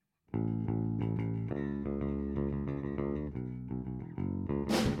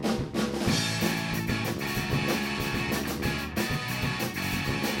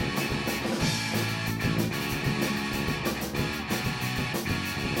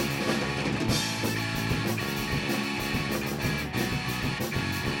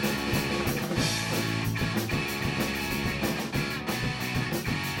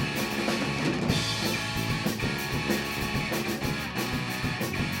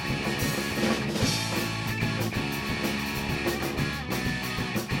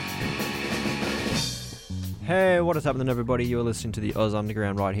Hey, what is happening, everybody? You're listening to the Oz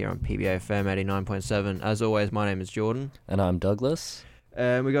Underground right here on PBAFM 89.7. As always, my name is Jordan. And I'm Douglas.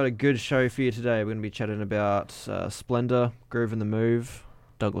 And we got a good show for you today. We're going to be chatting about Splendor, Groove and the Move.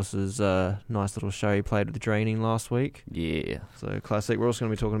 Douglas's nice little show he played with the Draining last week. Yeah. So, classic. We're also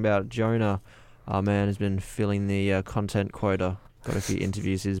going to be talking about Jonah. Our man has been filling the content quota. Got a few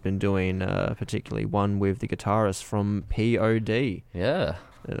interviews he's been doing, particularly one with the guitarist from POD. Yeah.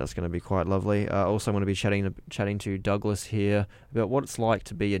 That's going to be quite lovely. Also, I'm going to be chatting to Douglas here about what it's like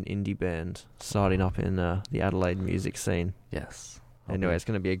to be an indie band starting up in the Adelaide music scene. Yes. Anyway, it's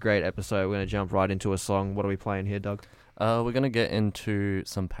going to be a great episode. We're going to jump right into a song. What are we playing here, Doug? We're going to get into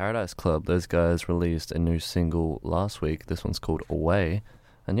some Paradise Club. Those guys released a new single last week. This one's called Away.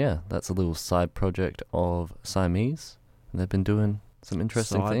 And yeah, that's a little side project of Siamese. And they've been doing some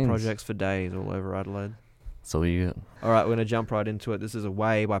interesting things. Side projects for days all over Adelaide. So you get. All right, we're going to jump right into it. This is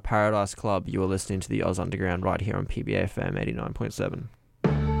Away by Paradise Club. You are listening to the Oz Underground right here on PBAFM 89.7.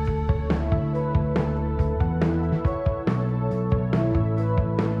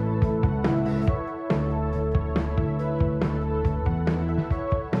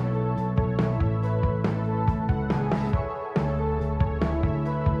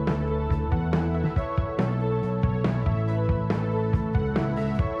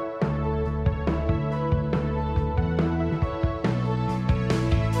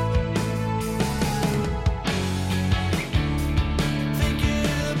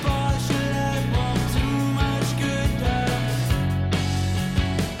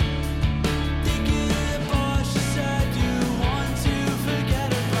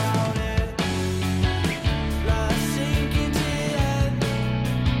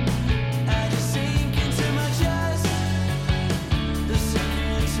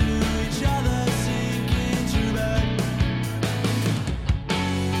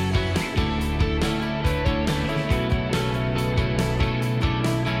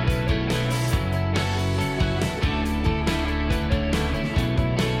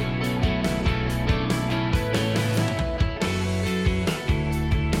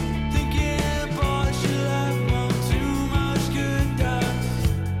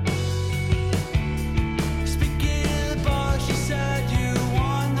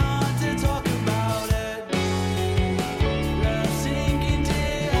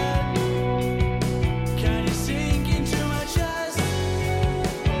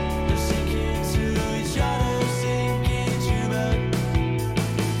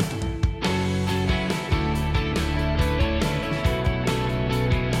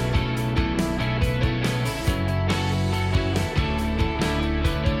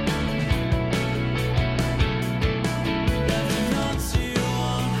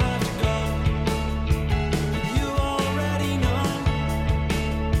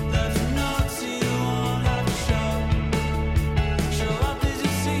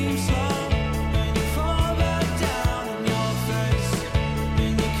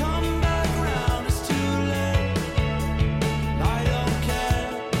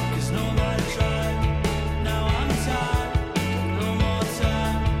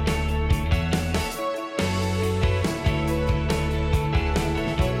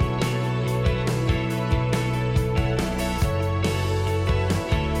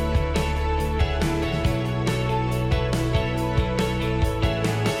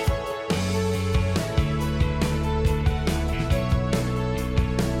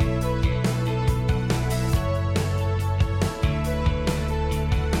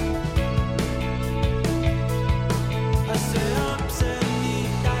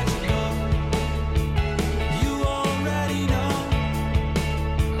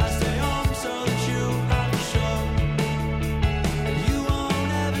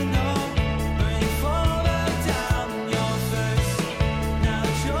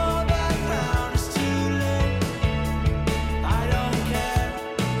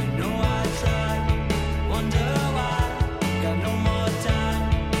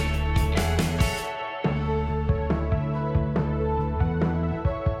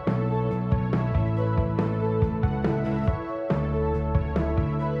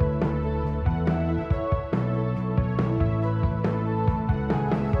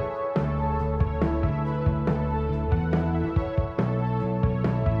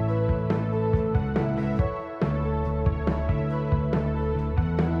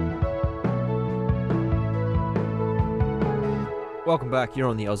 Welcome back. You're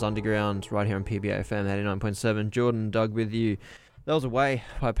on the Oz Underground right here on PBAFM 89.7. Jordan and Doug with you. That was Away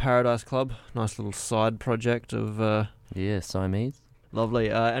by Paradise Club. Nice little side project of... Yeah, Siamese. Lovely.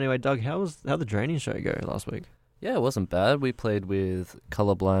 Anyway, Doug, how'd the Draining show go last week? Yeah, it wasn't bad. We played with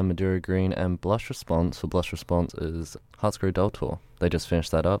Colorblind, Madeira Green, and Blush Response. For Blush Response is Hearts Grow Dull Tour. They just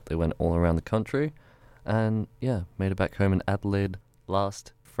finished that up. They went all around the country, and yeah, made it back home in Adelaide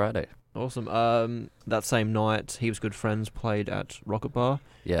last Friday. Awesome. That same night, Heaps Good Friends played at Rocket Bar.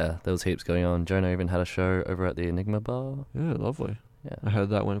 Yeah, there was heaps going on. Jonah even had a show over at the Enigma Bar. Yeah, lovely. Yeah. I heard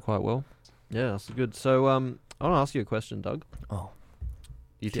that went quite well. Yeah, that's good. So, I want to ask you a question, Doug. Oh.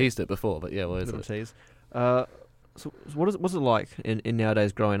 You teased it before, but yeah, what is Little it? tease. So what's it like in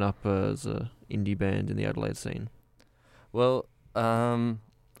nowadays growing up as a indie band in the Adelaide scene? Well,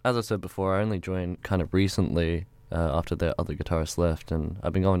 as I said before, I only joined kind of recently after their other guitarist left, and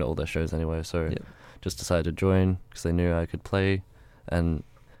I've been going to all their shows anyway, so just decided to join because they knew I could play and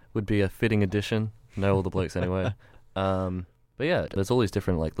would be a fitting addition. Know all the blokes anyway. But yeah, there's all these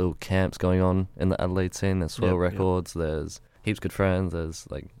different like little camps going on in the Adelaide scene. There's Swirl Records, there's Heaps Good Friends, there's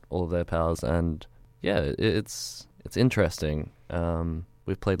like all of their pals, and yeah, it's interesting.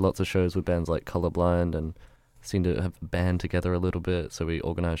 We've played lots of shows with bands like Colorblind and seem to have band together a little bit, so we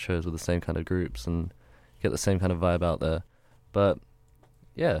organise shows with the same kind of groups and get the same kind of vibe out there. But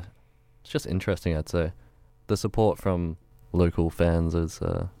yeah, it's just interesting, I'd say. The support from local fans is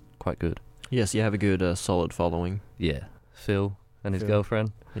quite good. Yes, you have a good solid following. Yeah, Phil and his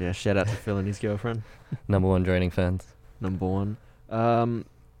girlfriend. Yeah, shout out to Phil and his girlfriend. Number one draining fans. Number one.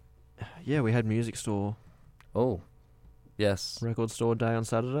 Yeah, we had Music Store. Oh, yes. Record Store Day on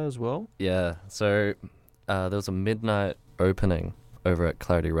Saturday as well. Yeah, so there was a midnight opening over at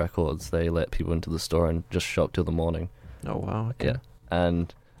Clarity Records. They let people into the store and just shop till the morning. Oh, wow. Okay. Yeah,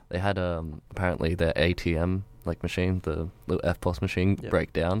 and they had apparently their ATM like machine, the little FPOS machine,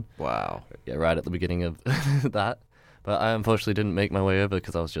 break down. Wow. Yeah, right at the beginning of that. But I unfortunately didn't make my way over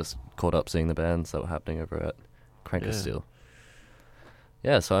because I was just caught up seeing the bands that were happening over at Cranker Steel.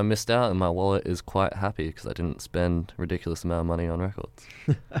 Yeah, so I missed out, and my wallet is quite happy because I didn't spend a ridiculous amount of money on records.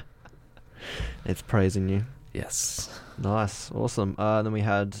 It's praising you. Yes. Nice. Awesome. Then we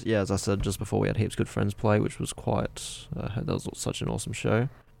had, as I said just before, we had Heaps Good Friends play, which was quite, that was such an awesome show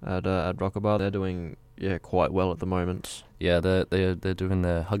at Rocker Bar. They're doing, quite well at the moment. Yeah, they're doing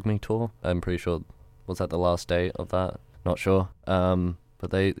their Hug Me tour. I'm pretty sure, was that the last day of that? Not sure.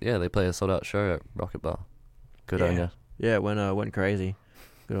 But they play a sold out show at Rocket Bar. Good on you. Yeah, it went crazy.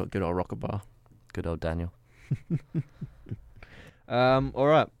 Good old Rocket Bar. Good old Daniel. All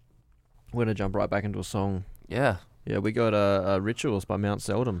right. We're going to jump right back into a song. Yeah. Yeah, we got Rituals by Mount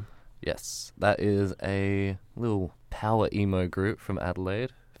Seldom. Yes. That is a little power emo group from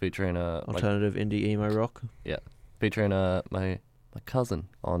Adelaide featuring alternative indie emo rock. Yeah. Featuring my cousin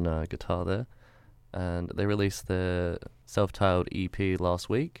on guitar there. And they released their self-titled EP last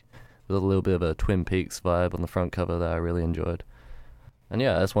week with a little bit of a Twin Peaks vibe on the front cover that I really enjoyed. And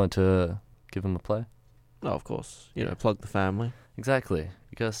yeah, I just wanted to give them a play. Oh, of course. Plug the family. Exactly.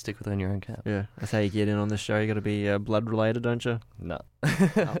 You gotta stick within your own cap. Yeah, that's how you get in on this show. You gotta be blood related, don't you? No.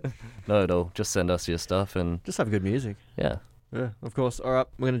 Not at all. Just send us your stuff and just have good music. Yeah. Yeah, of course. All right,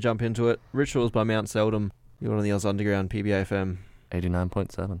 we're gonna jump into it. Rituals by Mount Seldom. You're on the Oz Underground PBFM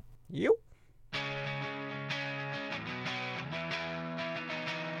 89.7. Yep.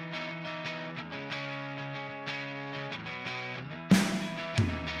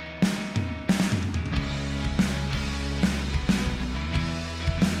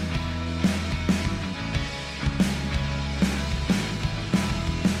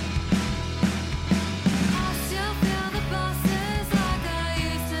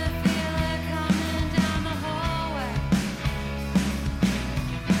 Coming down the hallway.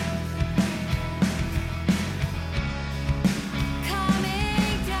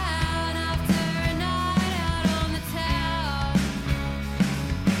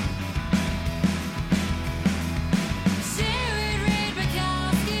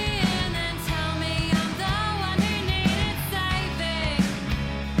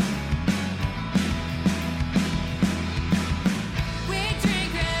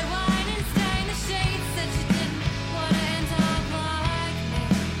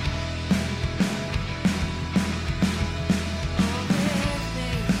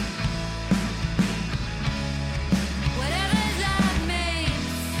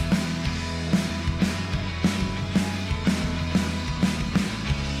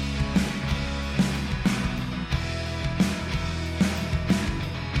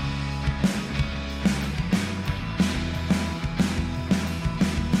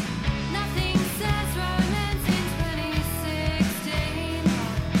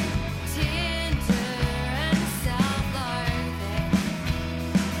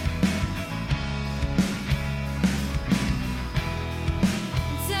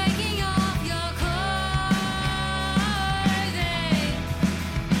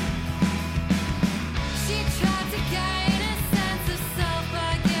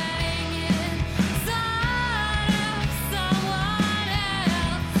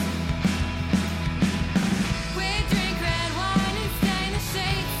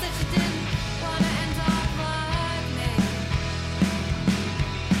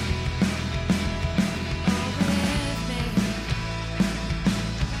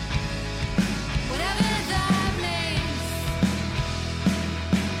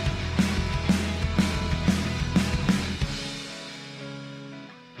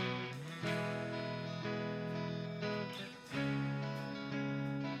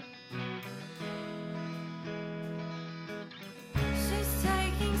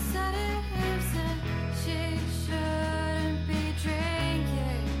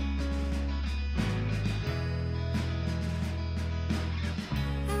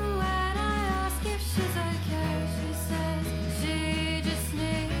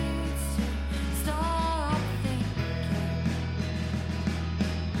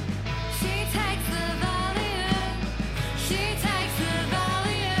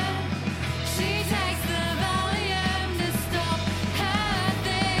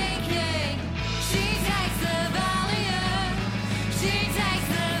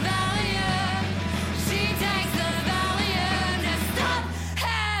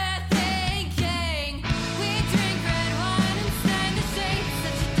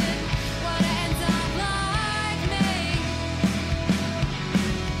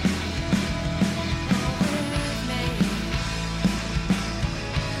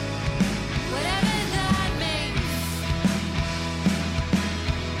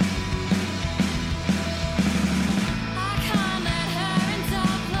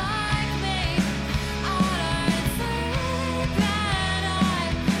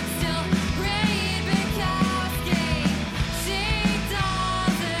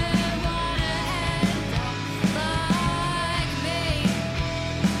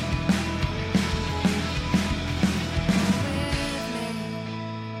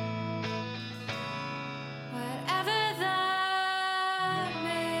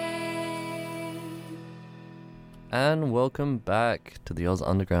 And welcome back to the Oz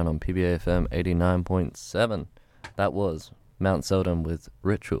Underground on PBAFM 89.7. That was Mount Seldom with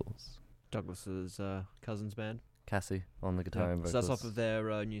Rituals. Douglas's cousin's band. Cassie on the guitar and vocals. So that's off of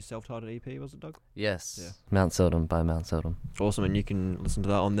their new self-titled EP, was it, Doug? Yes. Yeah. Mount Seldom by Mount Seldom. Awesome, and you can listen to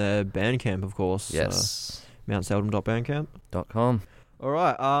that on their Bandcamp, of course. Yes. mountseldom.bandcamp.com. All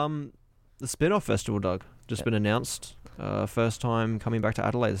right, the Spin-Off Festival, Doug, just been announced. First time coming back to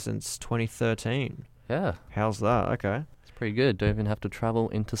Adelaide since 2013. Yeah. How's that? Okay. It's pretty good. Don't even have to travel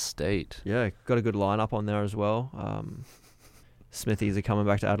interstate. Yeah, got a good lineup on there as well. Smithies are coming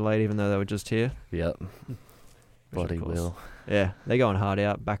back to Adelaide, even though they were just here. Yep. Body wheel. Yeah, they're going hard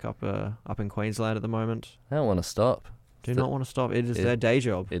out, back up in Queensland at the moment. They don't want to stop. Do not want to stop. It is their day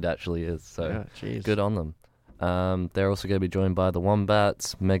job. It actually is. So good on them. They're also going to be joined by the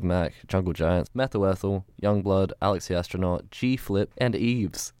Wombats, Meg Mac, Jungle Giants, Methyl Ethel, Youngblood, Alex the Astronaut, G Flip, and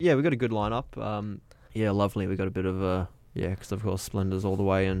Eves. Yeah, we got a good lineup. Lovely. We got a bit of because of course Splendor's all the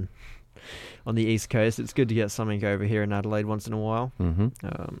way on the East Coast. It's good to get something over here in Adelaide once in a while. Mm-hmm.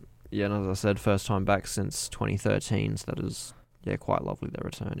 And as I said, first time back since 2013, so that is quite lovely they're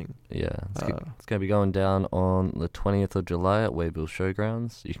returning. Yeah, it's going to be going down on the 20th of July at Wayville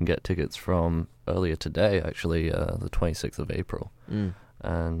Showgrounds. You can get tickets from earlier today, actually, the 26th of April.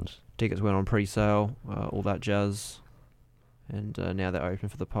 And tickets went on pre-sale, all that jazz. And now they're open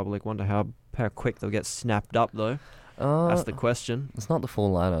for the public. Wonder how quick they'll get snapped up, though. That's the question. It's not the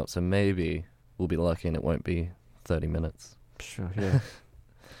full lineup, so maybe we'll be lucky and it won't be 30 minutes. Sure, yeah.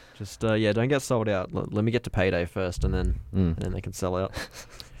 Just, don't get sold out. Let me get to payday first, and then they can sell out.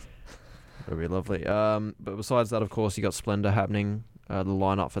 That'll be lovely. But besides that, of course, you got Splendor happening. The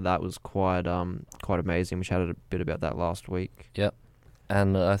lineup for that was quite amazing. We chatted a bit about that last week. Yep.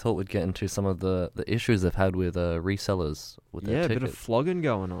 And I thought we'd get into some of the issues they've had with resellers with their tickets. A bit of flogging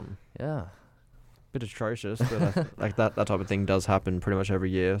going on. Yeah. Bit atrocious, but like that type of thing does happen pretty much every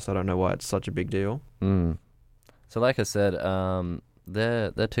year, so I don't know why it's such a big deal. So like I said,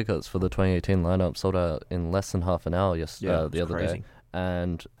 their tickets for the 2018 lineup sold out in less than half an hour the other day.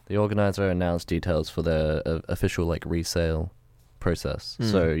 And the organizer announced details for their official resale process.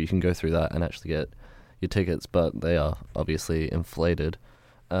 So you can go through that and actually get your tickets, but they are obviously inflated.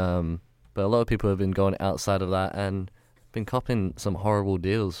 But a lot of people have been going outside of that and been copping some horrible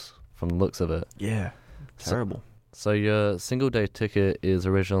deals from the looks of it. Yeah, terrible. So your single day ticket is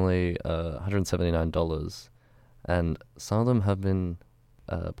originally $179, and some of them have been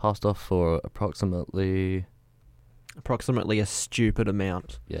passed off for approximately a stupid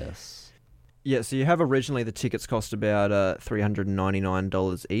amount. Yes. Yeah, so you have originally the tickets cost about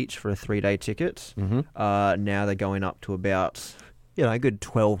 $399 each for a 3-day ticket. Mm-hmm. Now they're going up to about a good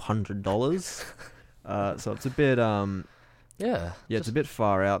 $1,200. So it's a bit it's a bit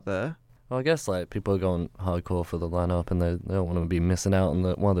far out there. Well, I guess people are going hardcore for the lineup, and they don't want to be missing out on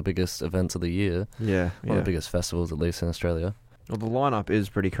one of the biggest events of the year. Yeah, one of the biggest festivals, at least in Australia. Well, the lineup is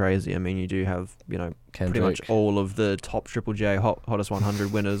pretty crazy. I mean, you do have Kendrick. Pretty much all of the top Triple J hottest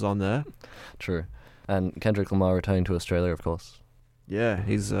 100 winners on there. True, and Kendrick Lamar returning to Australia, of course. Yeah,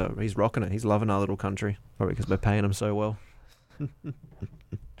 he's rocking it. He's loving our little country, probably because we're paying him so well.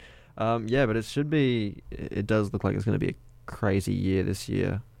 But it does look like it's going to be a crazy year this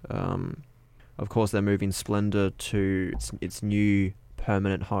year. Of course, they're moving Splendor to its new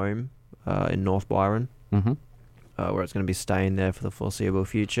permanent home in North Byron, where it's going to be staying there for the foreseeable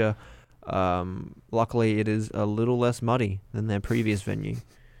future. Luckily, it is a little less muddy than their previous venue,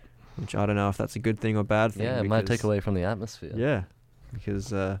 which I don't know if that's a good thing or bad thing. Yeah, it might take away from the atmosphere. Yeah,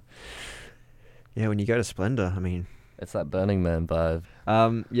 because when you go to Splendor, I mean, it's that Burning Man vibe.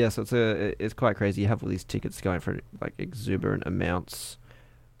 So it's quite crazy. You have all these tickets going for exuberant amounts.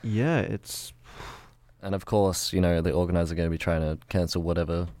 Yeah, it's... And of course, the organizer are going to be trying to cancel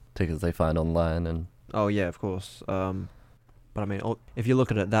whatever tickets they find online. And oh yeah, of course. But I mean, if you look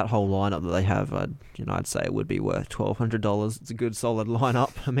at it, that whole lineup that they have, I'd say it would be worth $1,200. It's a good solid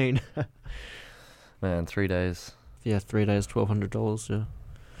lineup. I mean, man, 3 days. Yeah, 3 days, $1,200.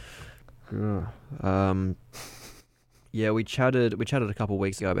 Yeah. We chatted a couple of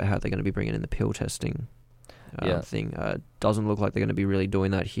weeks ago about how they're going to be bringing in the pill testing thing. Doesn't look like they're going to be really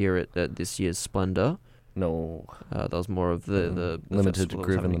doing that here at this year's Splendor. No. That was more of the limited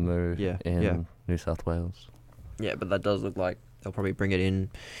Groove in the Moo in New South Wales. Yeah, but that does look like they'll probably bring it in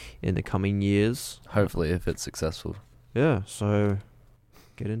the coming years. Hopefully, if it's successful. Yeah, so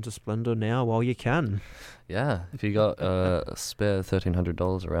get into Splendor now while you can. Yeah, if you got a spare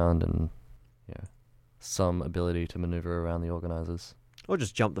 $1,300 around and some ability to maneuver around the organisers. Or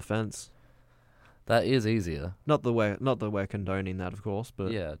just jump the fence. That is easier. Not that we're condoning that, of course,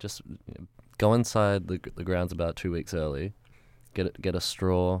 but yeah, just Go inside the grounds about 2 weeks early. Get a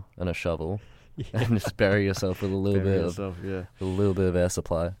straw and a shovel, and just bury yourself with a little bit of air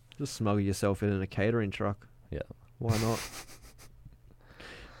supply. Just smuggle yourself in a catering truck. Yeah. Why not?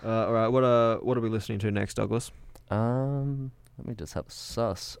 All right. What are we listening to next, Douglas? Let me just have a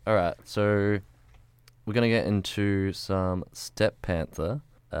suss. All right. So we're gonna get into some Step Panther.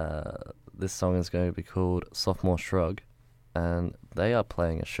 This song is going to be called Sophomore Shrug, and they are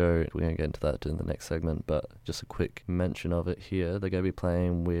playing a show. We're going to get into that in the next segment, but just a quick mention of it here. They're going to be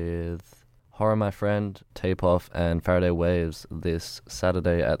playing with Horror My Friend, Tape Off, and Faraday Waves this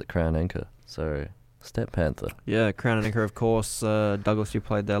Saturday at the Crown Anchor. So, Step Panther. Yeah, Crown Anchor, of course. Douglas, you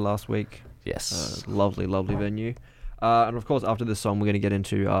played there last week. Yes. Lovely venue. And of course, after this song, we're going to get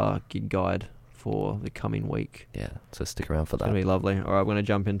into our gig guide for the coming week. Yeah, so stick around for that. It's going to be lovely. All right, we're going to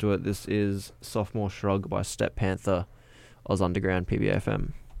jump into it. This is Sophomore Shrug by Step Panther, Oz Underground,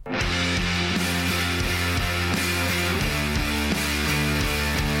 PBFM.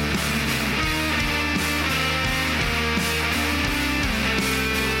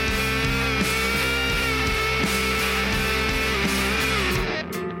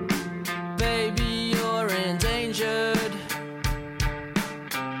 Baby, you're endangered.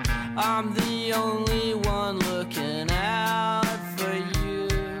 I'm the only one looking out for you.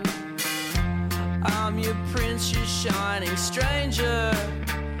 I'm your prince, your shining stranger.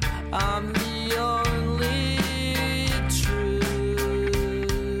 I'm the only truth.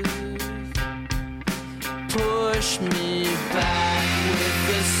 Push me back with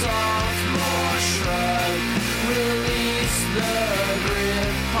the sophomore shrug. Release the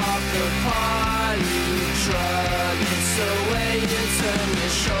grip, pop the party drug. It's the way you turn your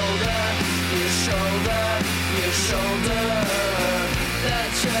shoulder, your shoulder, your shoulder. That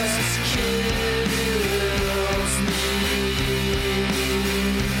just kills me.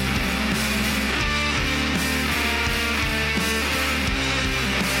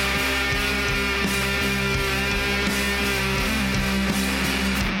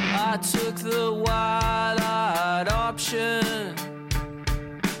 I took the wide-eyed option.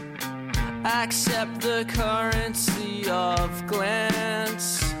 Accept the currency of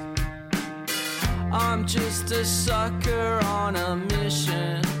glance. I'm just a sucker on a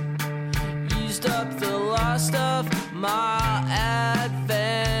mission. Used up the last of my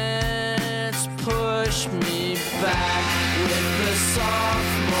advance. Push me back with the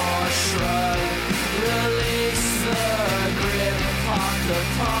sophomore shrug. Release the grip, pop the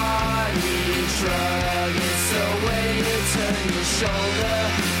party drug. It's the way you turn your shoulder,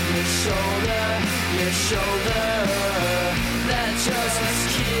 your shoulder, your shoulder. That just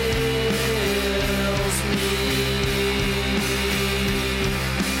kills me.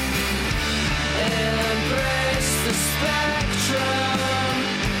 Embrace the spectrum.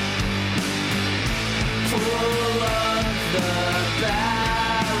 Pull up the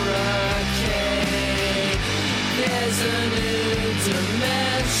barricade. There's a new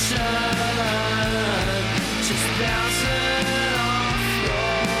dimension. Just bouncing off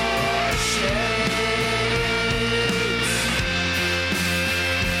your shades.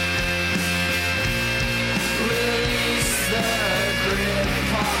 Release the grip,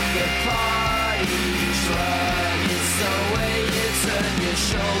 pop the party drug. It's the way you turn your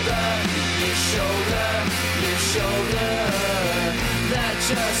shoulder, your shoulder, your shoulder. That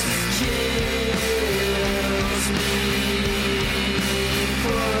just kills me.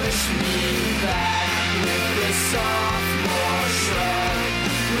 Push me back with the sophomore shrug.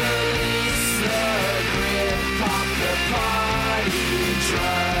 Release the grip, pop the party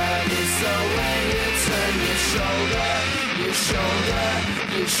drug. It's the way you turn your shoulder, your shoulder,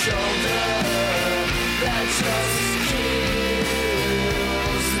 your shoulder. That just kills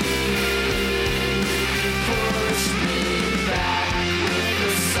me. Push me back with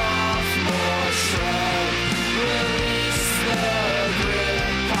the sophomore shrug. Release the grip,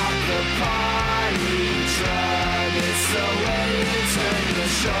 pop the party drug. It's the way you turn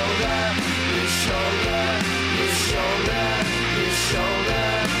your shoulder, your shoulder, your shoulder, your shoulder,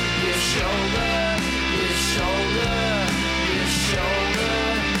 your shoulder, your shoulder, your shoulder,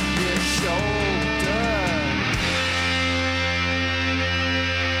 your shoulder.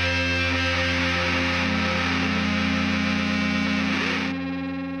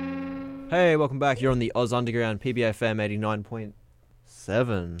 Hey, welcome back. You're on the Oz Underground, PBFM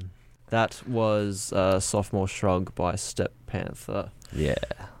 89.7. That was Sophomore Shrug by Step Panther. Yeah.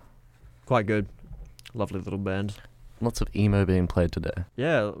 Quite good. Lovely little band. Lots of emo being played today.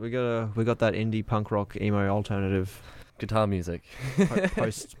 Yeah, we got that indie punk rock emo alternative Guitar music.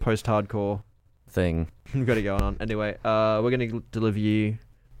 post hardcore thing. We've got it going on. Anyway, we're going to deliver you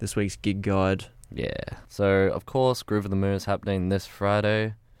this week's gig guide. Yeah. So, of course, Groove of the Moon is happening this Friday.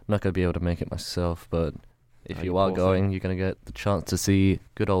 I'm not going to be able to make it myself, but if you are going, you're going to get the chance to see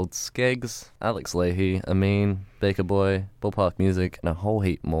good old Skeggs, Alex Leahy, Amin, Baker Boy, Ballpark Music, and a whole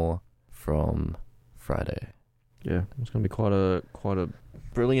heap more from Friday. Yeah, it's going to be quite a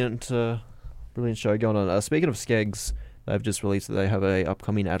brilliant show going on. Speaking of Skeggs, they've just released that they have a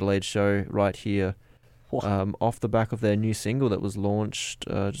upcoming Adelaide show right here, off the back of their new single that was launched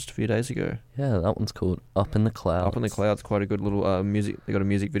just a few days ago. Yeah, that one's called Up in the Clouds. Up in the Clouds, quite a good little music. They got a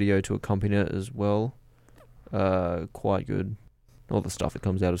music video to accompany it as well. Quite good. All the stuff that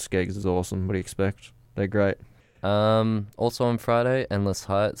comes out of Skeggs is awesome. What do you expect? They're great. Also on Friday, Endless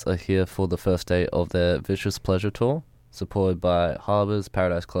Heights are here for the first day of their Vicious Pleasure tour, supported by Harbours,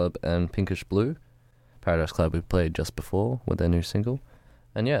 Paradise Club, and Pinkish Blue. Paradise Club we played just before with their new single.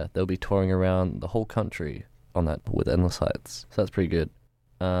 And yeah, they'll be touring around the whole country on that with Endless Heights. So that's pretty good.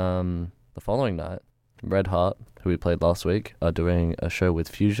 The following night, Red Heart, who we played last week, are doing a show with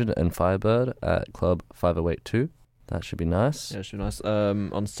Fusion and Firebird at Club 5082. That should be nice. Yeah, it should be nice.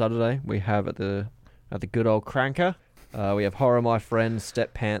 On Saturday, we have at the good old Cranker, we have Horror My Friend,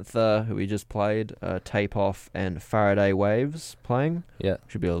 Step Panther, who we just played, Tape Off, and Faraday Waves playing. Yeah.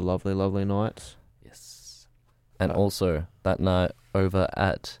 Should be a lovely, lovely night. Yes. And also, that night over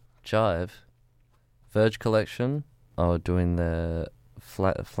at Jive, Verge Collection are doing their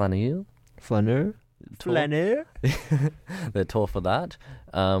Flaneur? Their tour for that,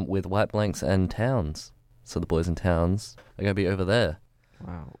 with White Blanks and Towns. So the boys in Towns are going to be over there.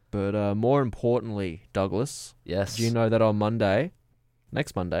 Wow. But more importantly, Douglas, yes, do you know that on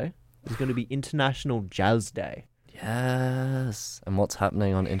next Monday, is going to be International Jazz Day? Yes. And what's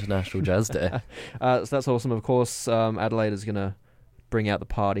happening on International Jazz Day? So that's awesome. Of course, Adelaide is going to bring out the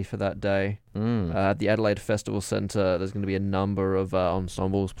party for that day. At the Adelaide Festival Centre, there's going to be a number of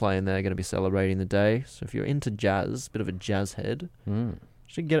ensembles playing there, going to be celebrating the day. So if you're into jazz, bit of a jazz head,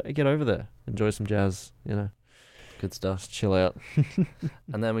 should get over there, enjoy some jazz, Good stuff. Just chill out.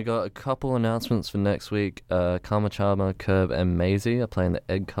 And then we got a couple announcements for next week. Karma Charma, Curb, and Maisie are playing the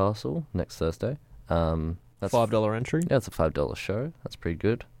Egg Castle next Thursday. That's $5 entry. Yeah, it's a $5 show. That's pretty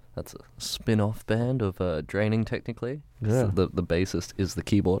good. That's a spin-off band of Draining, technically. Yeah. The bassist is the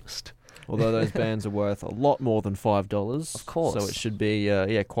keyboardist. Although those bands are worth a lot more than $5. Of course. So it should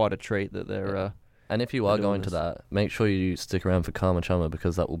be quite a treat that they're... And if you are going to that, make sure you stick around for Karma Chama,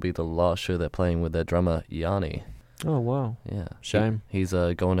 because that will be the last show they're playing with their drummer, Yanni. Oh, wow. Yeah. Shame. He's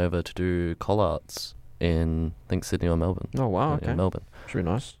going over to do Collarts in, I think, Sydney or Melbourne. Oh, wow, okay. In Melbourne. Should be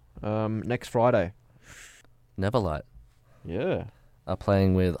nice. Next Friday. Neverlight Yeah. are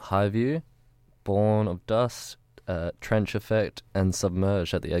playing with Highview, Born of Dust, Trench Effect, and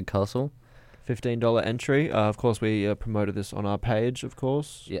Submerged at the Egg Castle. $15 entry. Of course, we promoted this on our page, of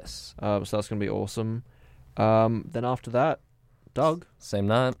course. Yes. So that's going to be awesome. Then after that, Doug. Same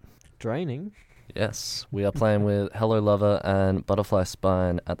night. Draining. Yes. We are playing with Hello Lover and Butterfly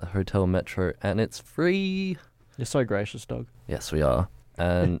Spine at the Hotel Metro, and it's free. You're so gracious, Doug. Yes, we are.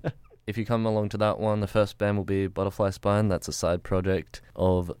 And if you come along to that one, the first band will be Butterfly Spine. That's a side project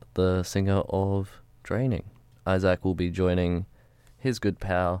of the singer of Draining. Isaac will be joining his good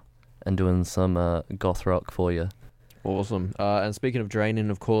pal and doing some goth rock for you. Awesome. And speaking of Draining,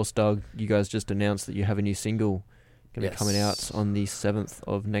 of course, Doug, you guys just announced that you have a new single going to be coming out on the 7th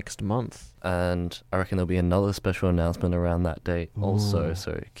of next month. And I reckon there'll be another special announcement around that date also.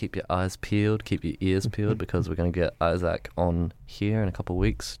 So keep your eyes peeled, keep your ears peeled, because we're going to get Isaac on here in a couple of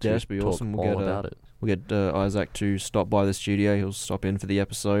weeks to should be talk awesome. all about it. We'll get Isaac to stop by the studio. He'll stop in for the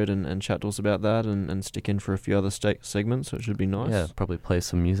episode and chat to us about that and stick in for a few other segments, so it should be nice. Yeah, probably play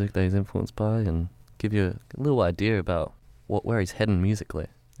some music that he's influenced by and give you a little idea about where he's heading musically.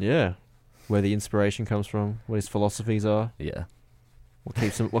 Yeah. Where the inspiration comes from, what his philosophies are. Yeah. What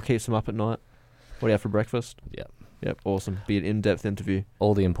keeps him up at night. What do you have for breakfast? Yep, awesome. Be an in-depth interview.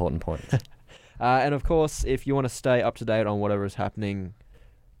 All the important points. And of course, if you want to stay up to date on whatever is happening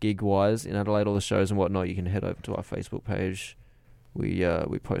gig-wise in Adelaide, all the shows and whatnot, you can head over to our Facebook page. We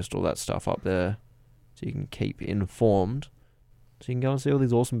post all that stuff up there, so you can keep informed. So you can go and see all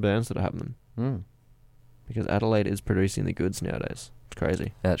these awesome bands that are happening. Because Adelaide is producing the goods nowadays. It's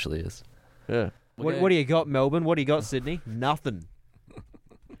crazy. It actually is. Yeah. What do you got, Melbourne? What do you got, Sydney? Nothing.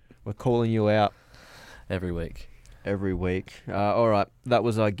 We're calling you out. Every week. All right. That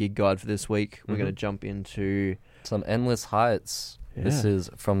was our gig guide for this week. We're going to jump into some Endless Heights. Yeah. This is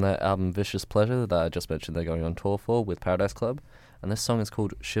from their album Vicious Pleasure that I just mentioned they're going on tour for with Paradise Club. And this song is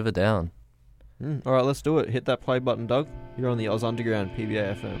called Shiver Down. All right, let's do it. Hit that play button, Doug. You're on the Oz Underground,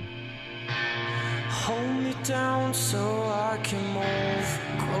 PBA FM. Hold me me down so I can move.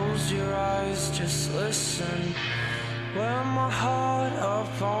 Close your eyes, just listen. Wear my heart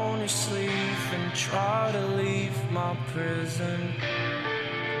up on your sleeve and try to leave my prison.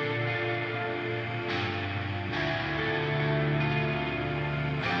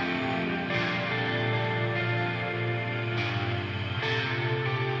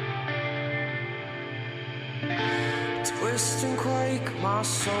 Twist and quake, my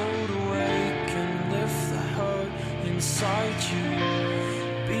soul to wake and lift the hurt inside you.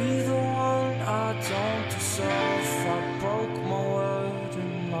 Be the one I don't deserve. I broke my word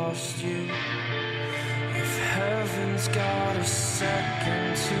and lost you. If heaven's got a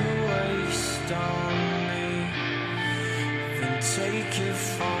second to waste on me, then take it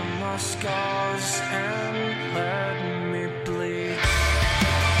from my scars and let me bleed.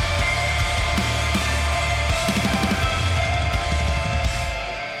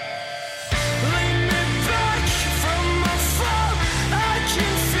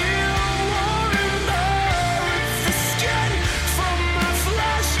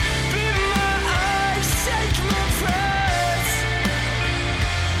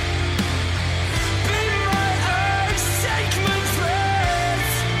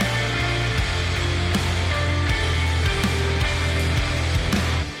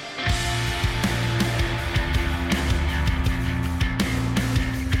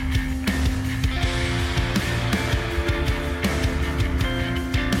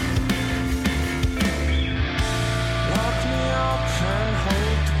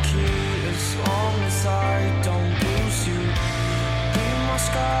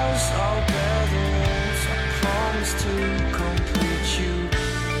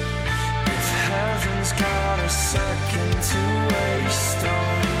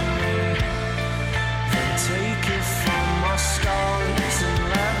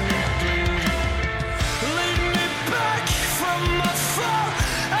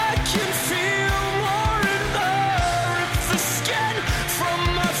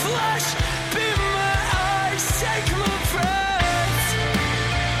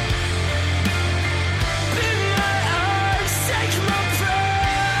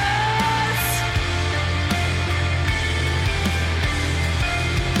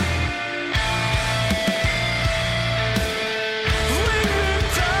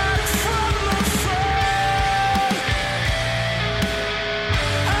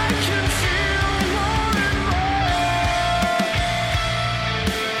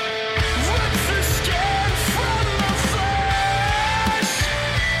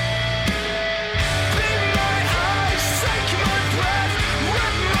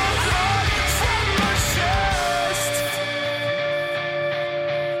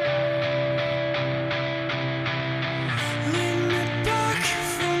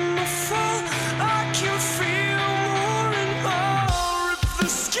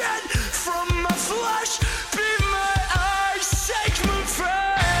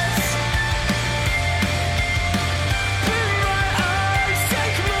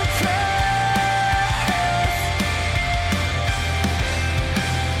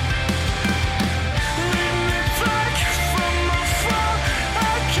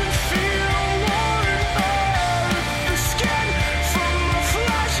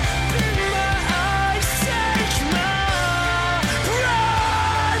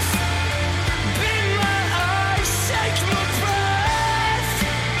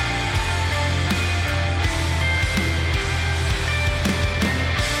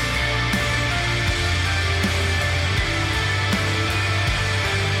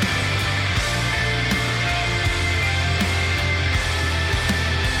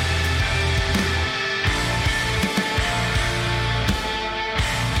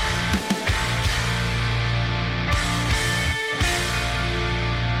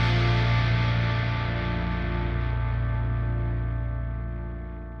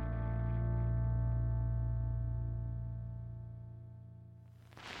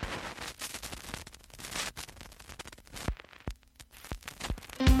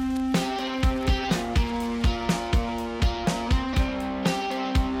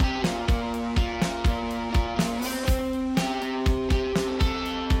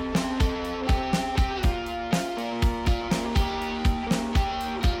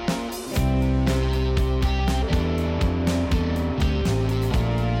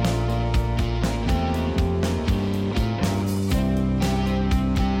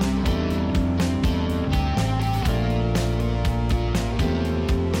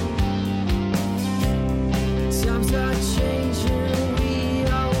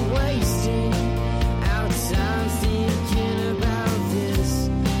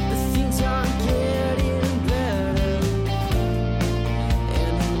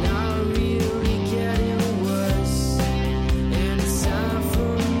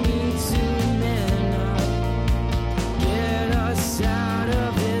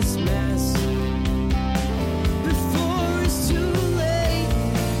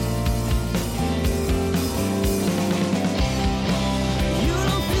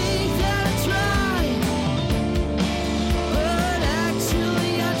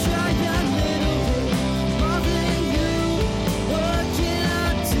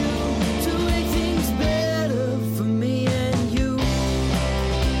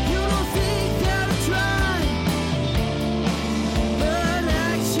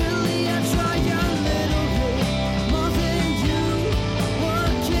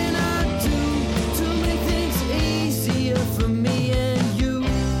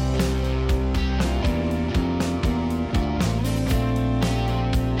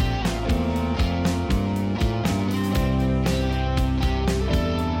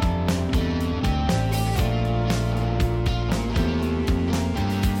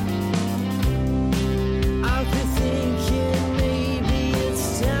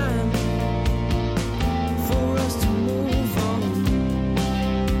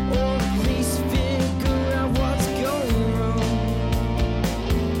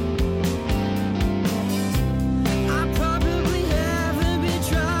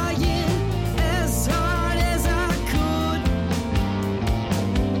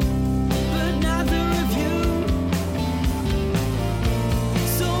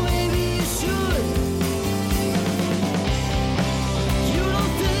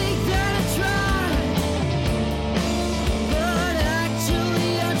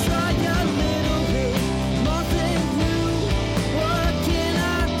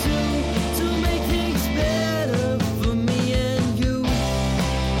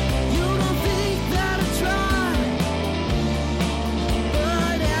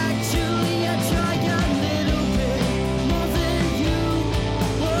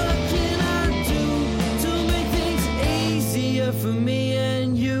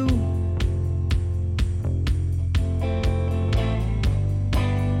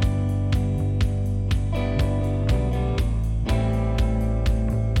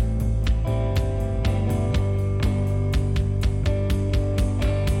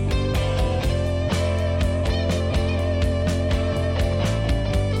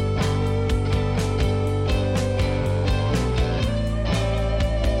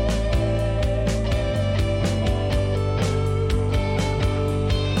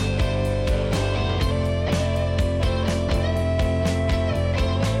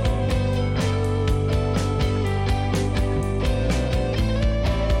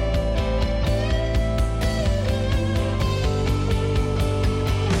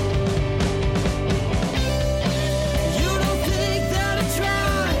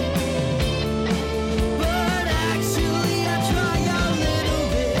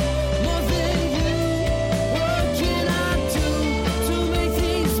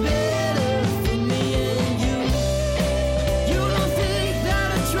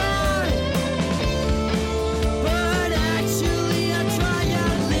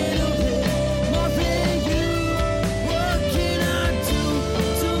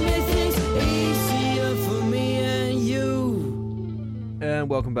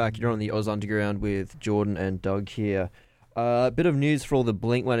 welcome back. You're on the Oz Underground with Jordan and Doug here. A bit of news for all the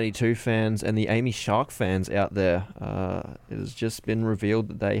Blink-182 fans and the Amy Shark fans out there. It has just been revealed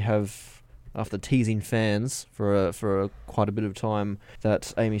that they have, after teasing fans for quite a bit of time,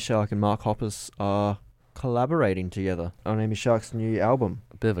 that Amy Shark and Mark Hoppus are collaborating together on Amy Shark's new album.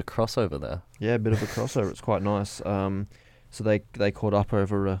 A bit of a crossover there. Yeah, a bit of a crossover. It's quite nice. So they caught up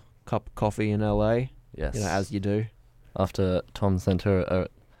over a cup of coffee in LA. Yes. As you do. After Tom sent her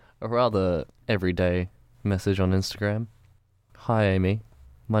a rather everyday message on Instagram. Hi Amy,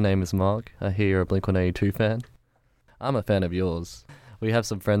 my name is Mark. I hear you're a Blink-182 fan. I'm a fan of yours. We have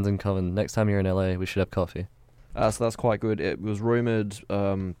some friends in common. Next time you're in LA, we should have coffee. So that's quite good. It was rumoured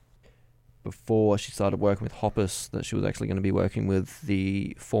before she started working with Hoppus that she was actually going to be working with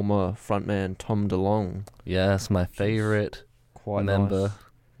the former frontman Tom DeLonge. Yes, my favourite member nice.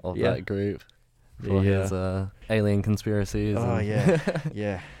 of that group for his alien conspiracies. Oh, yeah.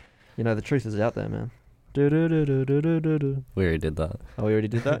 Yeah. The truth is out there, man. We already did that. Oh, we already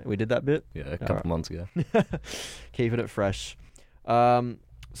did that? We did that bit? Yeah, a couple months ago. Keeping it fresh. So,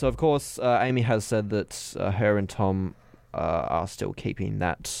 of course, Amy has said that her and Tom are still keeping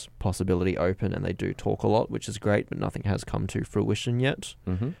that possibility open, and they do talk a lot, which is great, but nothing has come to fruition yet.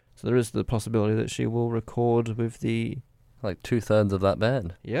 Mm-hmm. So there is the possibility that she will record with the... Like 2/3 of that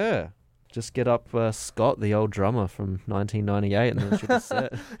band. Yeah. Just get up Scott, the old drummer from 1998, and then she'll be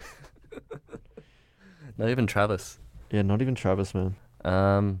set. Not even Travis. Yeah, not even Travis, man.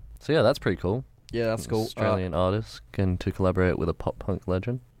 So yeah, that's pretty cool. Yeah, that's cool. Australian artist getting to collaborate with a pop punk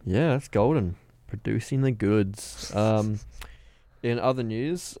legend. Yeah, that's golden. Producing the goods. In other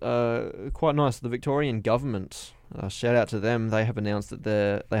news, quite nice. The Victorian government, shout out to them. They have announced that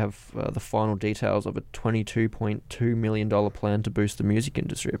they have the final details of a $22.2 million plan to boost the music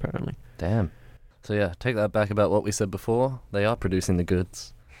industry, apparently. Damn. So yeah, take that back about what we said before. They are producing the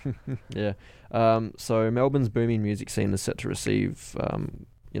goods. Yeah. So Melbourne's booming music scene is set to receive,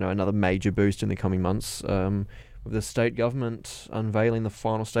 another major boost in the coming months, with the state government unveiling the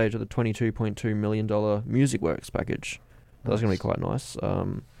final stage of the $22.2 million Music Works package. That's going to be quite nice.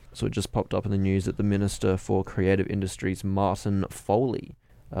 So it just popped up in the news that the Minister for Creative Industries, Martin Foley,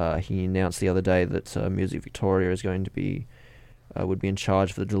 he announced the other day that Music Victoria is going to be would be in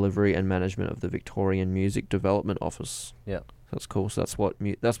charge for the delivery and management of the Victorian Music Development Office. Yeah. That's cool. So that's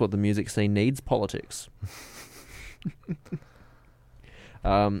what the music scene needs, politics.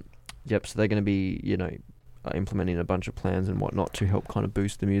 Yep, so they're going to be, implementing a bunch of plans and whatnot to help kind of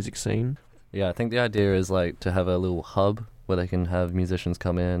boost the music scene. Yeah, I think the idea is to have a little hub where they can have musicians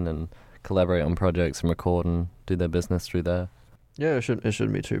come in and collaborate on projects and record and do their business through there. Yeah, it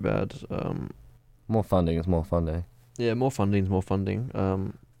shouldn't be too bad. More funding is more funding. Yeah, more funding is more funding.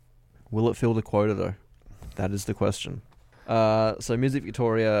 Will it fill the quota though? That is the question. So Music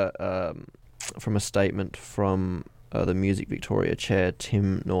Victoria, from a statement from the Music Victoria chair,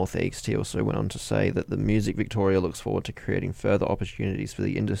 Tim Northeast, he also went on to say that the Music Victoria looks forward to creating further opportunities for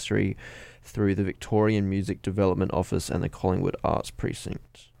the industry through the Victorian Music Development Office and the Collingwood Arts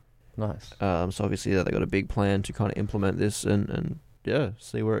Precinct. Nice. So obviously they've got a big plan to kind of implement this and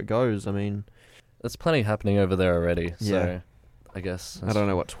see where it goes. I mean... There's plenty happening over there already, so yeah. I guess... I don't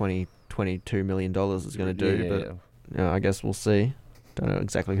know what $22 million is going to do, but I guess we'll see. Don't know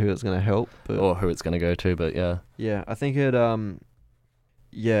exactly who it's going to help, but or who it's going to go to, but yeah. Yeah, I think it.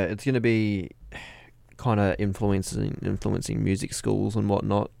 It's going to be kind of influencing music schools and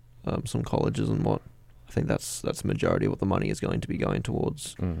whatnot, some colleges and what. I think that's the majority of what the money is going to be going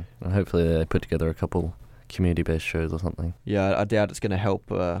towards. And hopefully they put together a couple community-based shows or something. Yeah, I doubt it's going to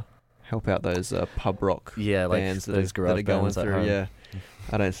help out those pub rock bands like those that are going through. Yeah,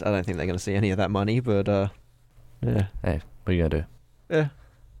 I don't think they're going to see any of that money, but yeah. Hey, what are you going to do? Yeah.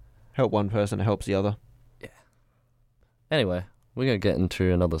 Help one person, it helps the other. Yeah. Anyway, we're going to get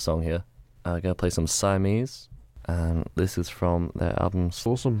into another song here. I'm going to play some Siamese, and this is from their album.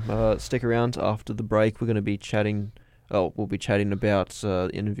 Awesome. Stick around after the break. We're going to be chatting. We'll be chatting about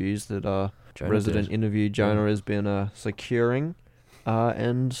interviews that resident interview Jonah has been securing,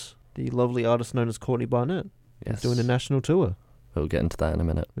 and the lovely artist known as Courtney Barnett. Yes. He's doing a national tour. We'll get into that in a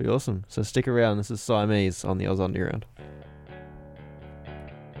minute. Be awesome. So stick around. This is Siamese on the Oz Underground.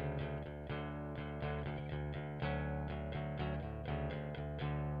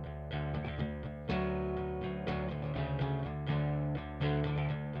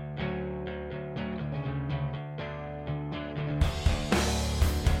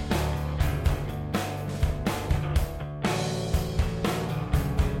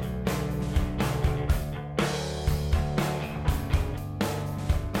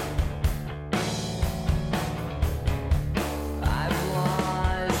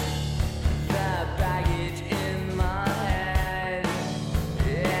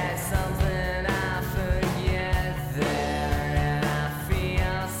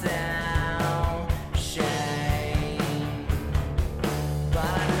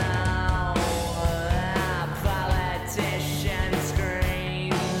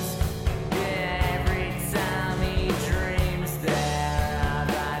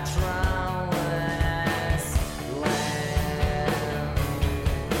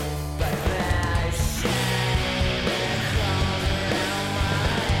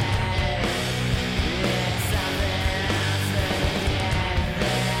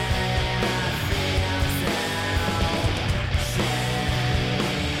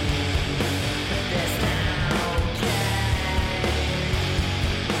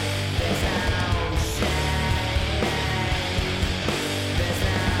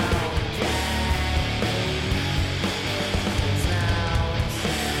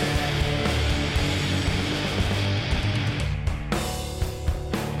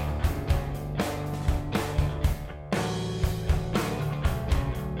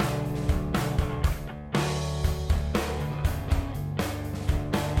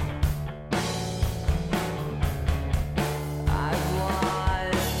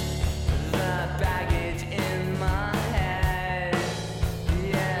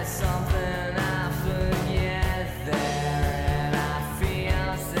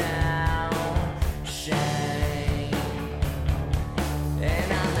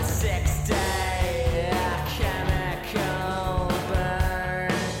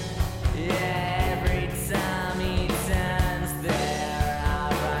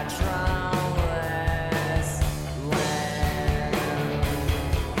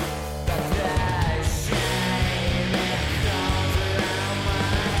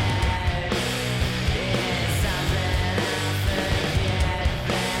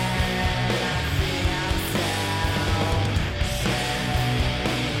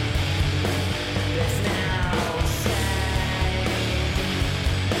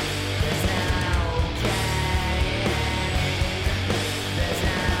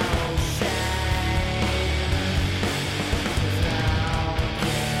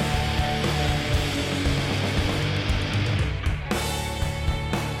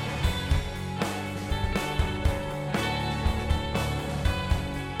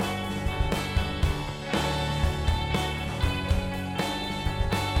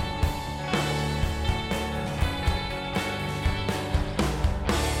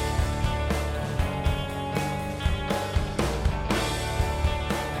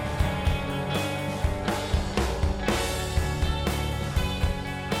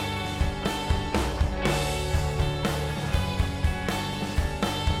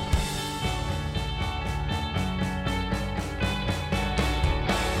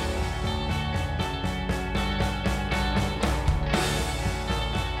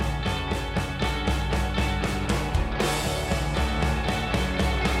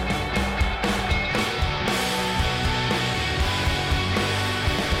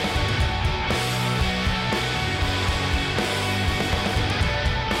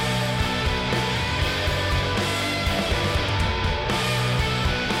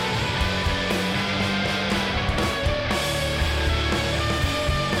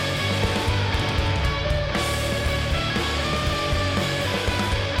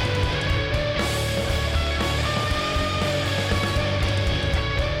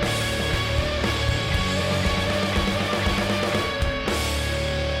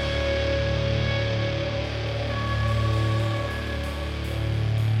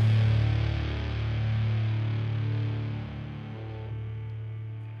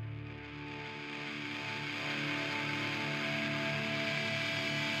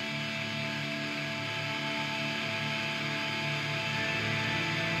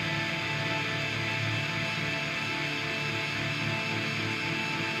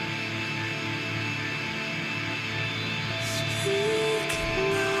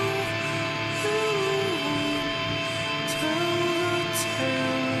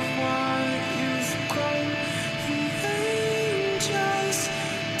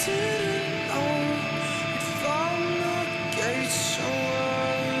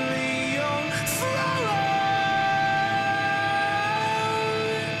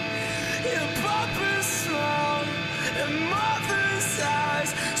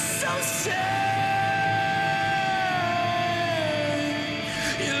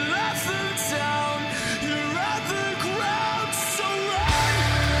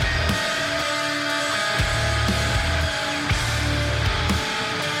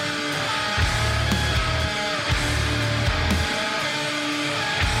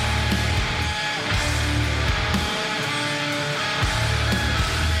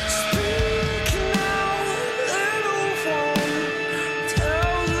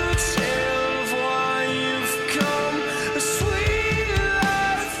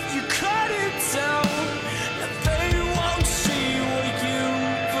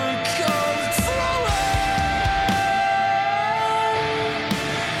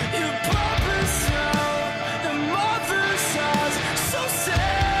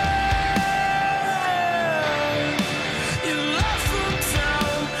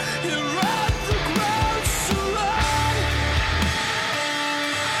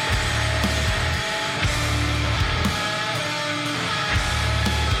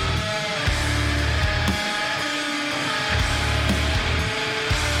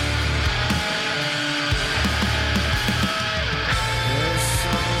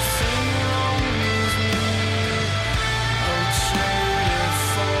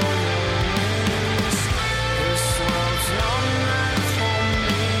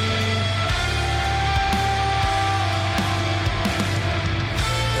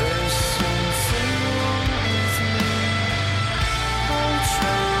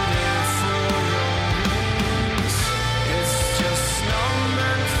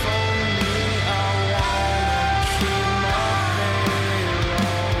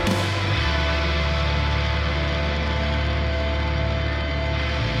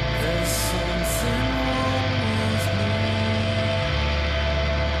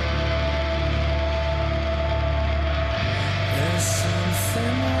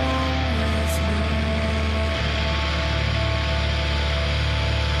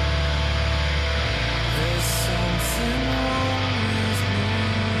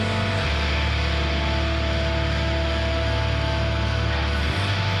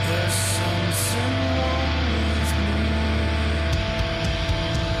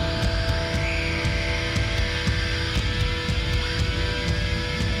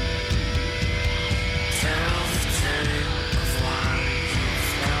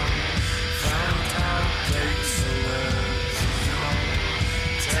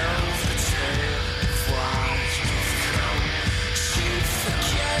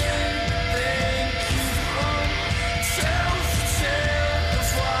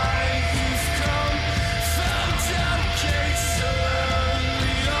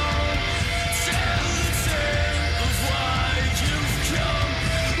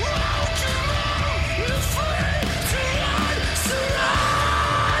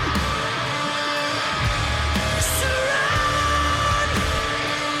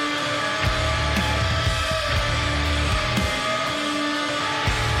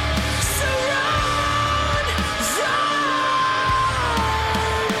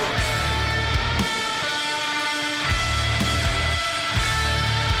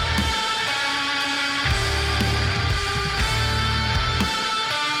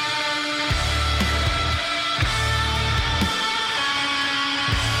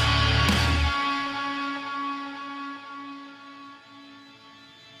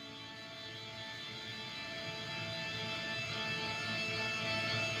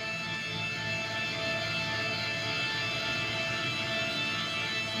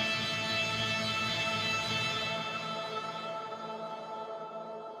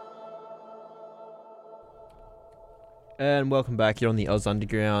 And welcome back here on the Oz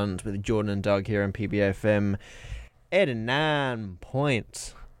Underground with Jordan and Doug here on PBFM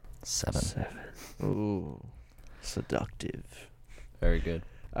 89.7. Ooh, seductive. Very good.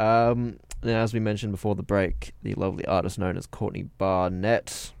 Now, as we mentioned before the break, the lovely artist known as Courtney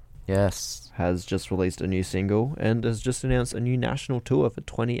Barnett Yes. has just released a new single and has just announced a new national tour for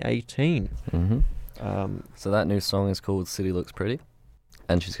 2018. Mm-hmm. So that new song is called City Looks Pretty,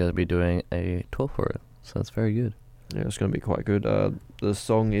 and she's going to be doing a tour for it. So that's very good. Yeah, it's going to be quite good. The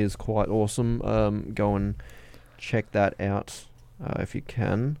song is quite awesome. Go and check that out if you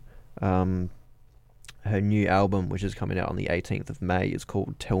can. Her new album, which is coming out on the 18th of May, is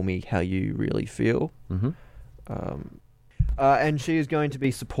called Tell Me How You Really Feel. Mm-hmm. And she is going to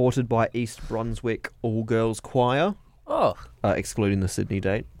be supported by East Brunswick All-Girls Choir. Oh. Excluding the Sydney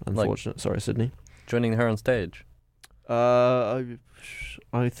date. Sorry, Sydney. Joining her on stage. I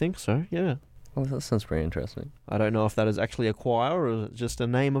think so, yeah. Oh, that sounds pretty interesting. I don't know if that is actually a choir or just a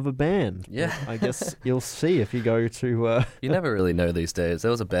name of a band. Yeah. I guess you'll see if you go to You never really know these days.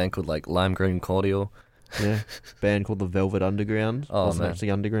 There was a band called like Lime Green Cordial. band called the Velvet Underground. Oh, Wasn't man.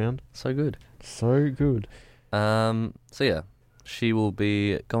 actually underground. So good. So good. So yeah, she will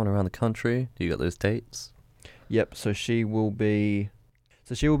be going around the country. Do you got those dates? Yep. So she will be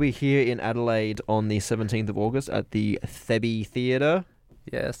here in Adelaide on the 17th of August at the Thebby Theatre.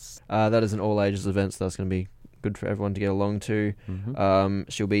 Yes. That is an all ages event, so that's going to be good for everyone to get along to. Mm-hmm.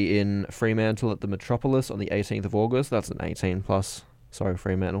 She'll be in Fremantle at the Metropolis on the 18th of August. That's an 18 plus. Sorry,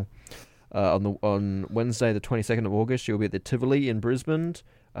 Fremantle. On Wednesday, the 22nd of August, she'll be at the Tivoli in Brisbane.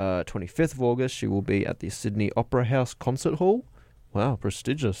 25th of August, she will be at the Sydney Opera House Concert Hall. Wow,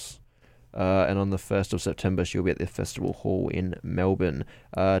 prestigious. And on the 1st of September, she'll be at the Festival Hall in Melbourne.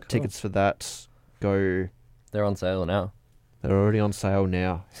 Cool. Tickets for that go... They're on sale now. They're already on sale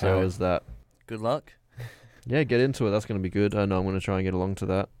now. How is that? Good luck. Yeah, get into it. That's going to be good. I know I'm going to try and get along to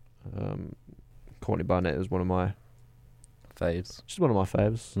that. Courtney Barnett is one of my... Faves. She's one of my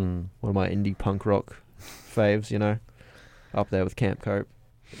faves. Mm. One of my indie punk rock faves, you know. Up there with Camp Cope.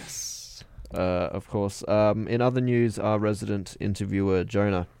 Yes. Of course. In other news, our resident interviewer,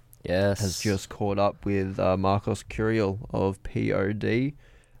 Jonah, Yes. has just caught up with Marcos Curiel of POD.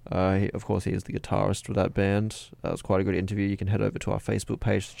 Of course, he is the guitarist for that band. That was quite a good interview. You can head over to our Facebook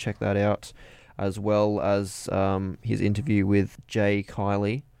page to check that out, as well as his interview with Jay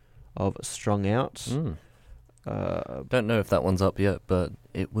Kiley of Strung Out. Mm. Don't know if that one's up yet, but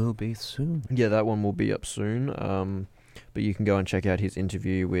it will be soon. Yeah, that one will be up soon. But you can go and check out his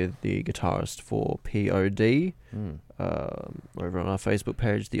interview with the guitarist for POD over on our Facebook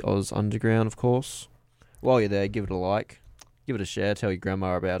page, the Oz Underground, of course. While you're there, give it a like. Give it a share. Tell your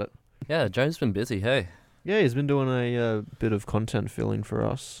grandma about it. Yeah, Joe's been busy, hey. Yeah, he's been doing a bit of content filling for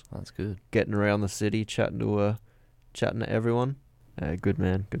us. That's good. Getting around the city, chatting to everyone. Good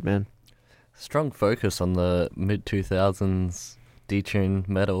man, good man. Strong focus on the mid-2000s detune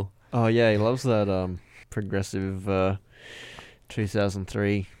metal. Oh, yeah, he loves that progressive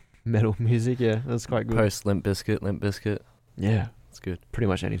 2003 metal music. Yeah, that's quite good. Post Limp Bizkit. Yeah, It's good. pretty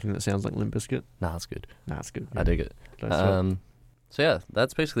much anything that sounds like Limp Bizkit. Nah, it's good. Nah, it's good. I dig it. Don't sweat. So yeah,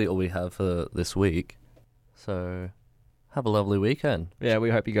 that's basically all we have for this week. So have a lovely weekend. Yeah, we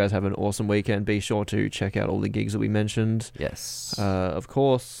hope you guys have an awesome weekend. Be sure to check out all the gigs that we mentioned. Yes. Of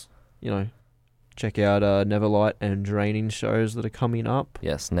course, check out Neverlight and Draining shows that are coming up.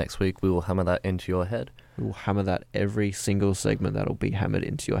 Yes, next week we will hammer that into your head. We will hammer that every single segment. That'll be hammered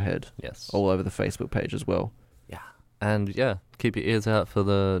into your head. Yes. All over the Facebook page as well. Yeah. And yeah, keep your ears out for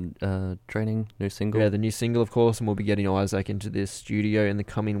the Draining new single. Yeah, the new single, of course, and we'll be getting Isaac into this studio in the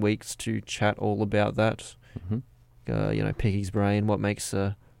coming weeks to chat all about that. Mm-hmm. Pick his brain. What makes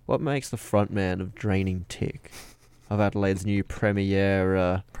the front man of Draining tick? Of Adelaide's new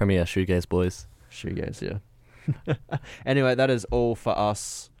premier Shoegaze Boys. shoegaze, yeah. Anyway, that is all for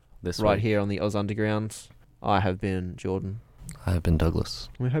us This right week. here on the Oz Underground. I have been Jordan. I have been Douglas.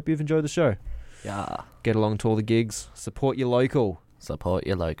 We hope you've enjoyed the show. Yeah. Get along to all the gigs. Support your local. Support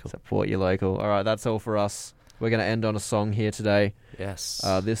your local. Support your local. All right, that's all for us. We're going to end on a song here today. Yes.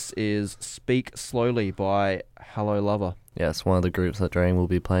 This is Speak Slowly by Hello Lover. Yes, one of the groups that Drain will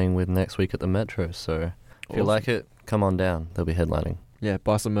be playing with next week at the Metro. So if you like it, come on down. They'll be headlining. Yeah,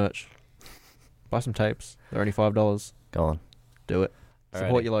 buy some merch. Buy some tapes. They're only $5. Go on. Do it.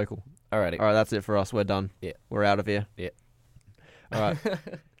 Support your local. Alrighty. All right, that's it for us. We're done. Yeah. We're out of here. Yeah. All right.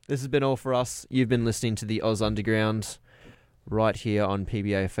 This has been all for us. You've been listening to the Oz Underground right here on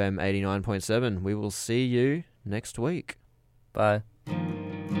PBAFM 89.7. We will see you next week. Bye.